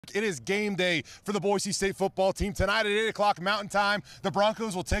It is game day for the Boise State football team. Tonight at 8 o'clock Mountain Time, the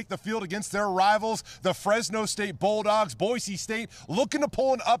Broncos will take the field against their rivals, the Fresno State Bulldogs. Boise State looking to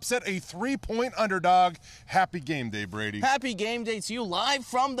pull an upset, a 3-point underdog. Happy game day, Brady. Happy game day to you, live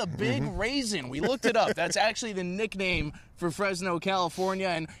from the Big Raisin. We looked it up. That's actually the nickname for Fresno, California.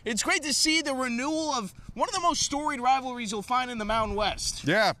 And it's great to see the renewal of one of the most storied rivalries you'll find in the Mountain West.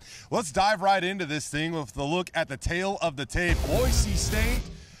 Yeah, let's dive right into this thing with the look at the tail of the tape. Boise State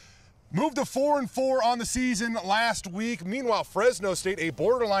moved to 4-4 on the season last week. Meanwhile, Fresno State, a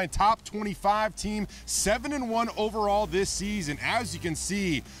borderline top 25 team, 7-1 overall this season. As you can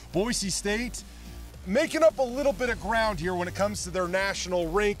see, Boise State making up a little bit of ground here when it comes to their national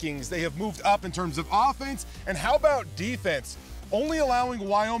rankings. They have moved up in terms of offense, and how about defense? Only allowing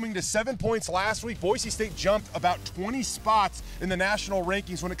Wyoming to 7 points last week, Boise State jumped about 20 spots in the national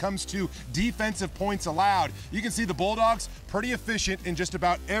rankings when it comes to defensive points allowed. You can see the Bulldogs pretty efficient in just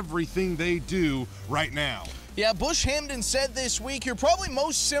about everything they do right now. Yeah, Bush Hamden said this week, you're probably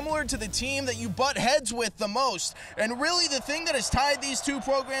most similar to the team that you butt heads with the most. And really the thing that has tied these two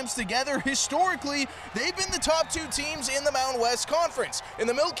programs together, historically, they've been the top two teams in the Mountain West Conference. In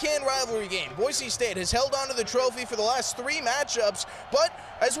the Milk Can rivalry game, Boise State has held on to the trophy for the last 3 matchups, but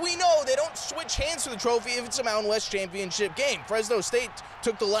as we know, they don't switch hands for the trophy if it's a Mountain West championship game. Fresno State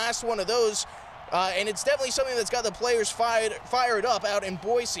took the last one of those. And it's definitely something that's got the players fired up out in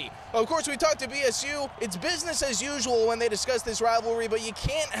Boise. Of course, we talked to BSU. It's business as usual when they discuss this rivalry, but you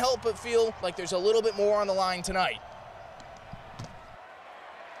can't help but feel like there's a little bit more on the line tonight.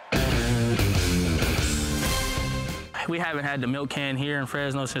 We haven't had the milk can here in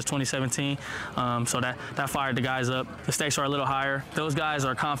Fresno since 2017, so that fired the guys up. The stakes are a little higher. Those guys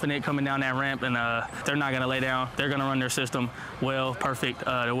are confident coming down that ramp, and they're not going to lay down. They're going to run their system well, perfect.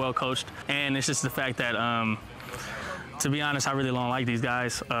 They're well coached, and it's just the fact that, to be honest, I really don't like these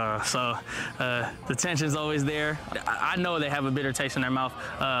guys. So the tension's always there. I know they have a bitter taste in their mouth,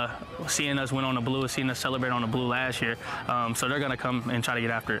 seeing us win on the blue, seeing us celebrate on the blue last year. So they're going to come and try to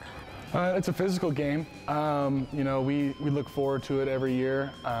get after it. It's a physical game. You know, we look forward to it every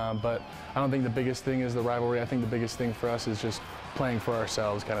year, but I don't think the biggest thing is the rivalry. I think the biggest thing for us is just playing for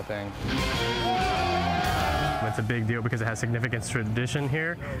ourselves kind of thing. It's a big deal because it has significant tradition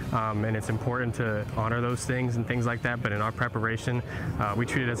here, and it's important to honor those things and things like that. But in our preparation, we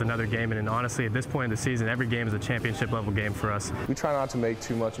treat it as another game, and honestly, at this point in the season, every game is a championship level game for us. We try not to make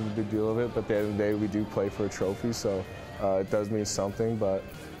too much of a big deal of it, but at the end of the day, we do play for a trophy, so it does mean something, but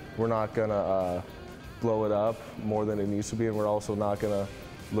we're not going to blow it up more than it needs to be, and we're also not going to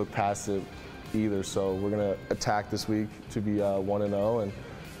look past it either. So we're going to attack this week to be 1-0, and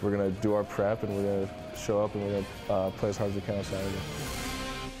we're going to do our prep, and we're going to show up, and we're going to play as hard as we can on Saturday.